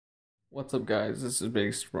What's up, guys? This is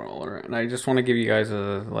Big Sprawler, and I just want to give you guys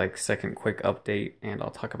a second quick update, and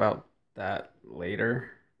I'll talk about that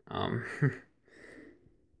later. Um,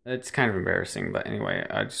 it's kind of embarrassing, but anyway,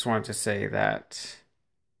 I just wanted to say that.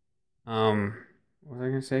 What was I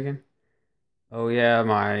gonna say again? Oh yeah,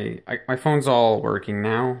 my phone's all working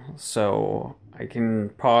now, so I can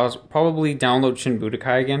probably download Shin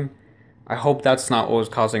Budokai again. I hope that's not what was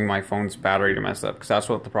causing my phone's battery to mess up, because that's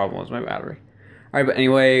what the problem was, my battery. Alright, but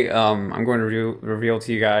anyway, I'm going to reveal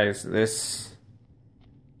to you guys this,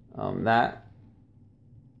 that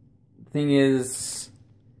thing is,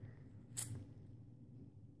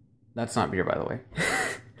 that's not beer, by the way.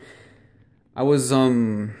 I was,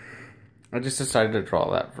 I just decided to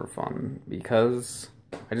draw that for fun, because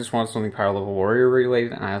I just wanted something Power Level Warrior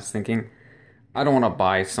related, and I was thinking, I don't want to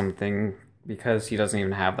buy something, because he doesn't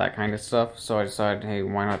even have that kind of stuff, so I decided, hey,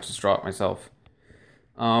 why not just draw it myself?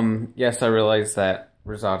 Yes, I realize that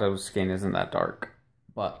Rosato's skin isn't that dark,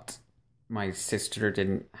 but my sister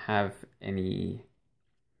didn't have any...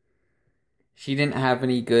 She didn't have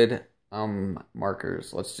any good,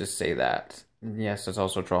 markers, let's just say that. And yes, there's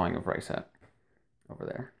also drawing of Riset over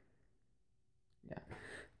there. Yeah.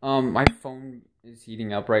 My phone is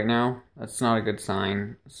heating up right now. That's not a good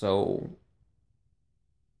sign, so...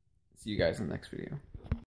 see you guys in the next video.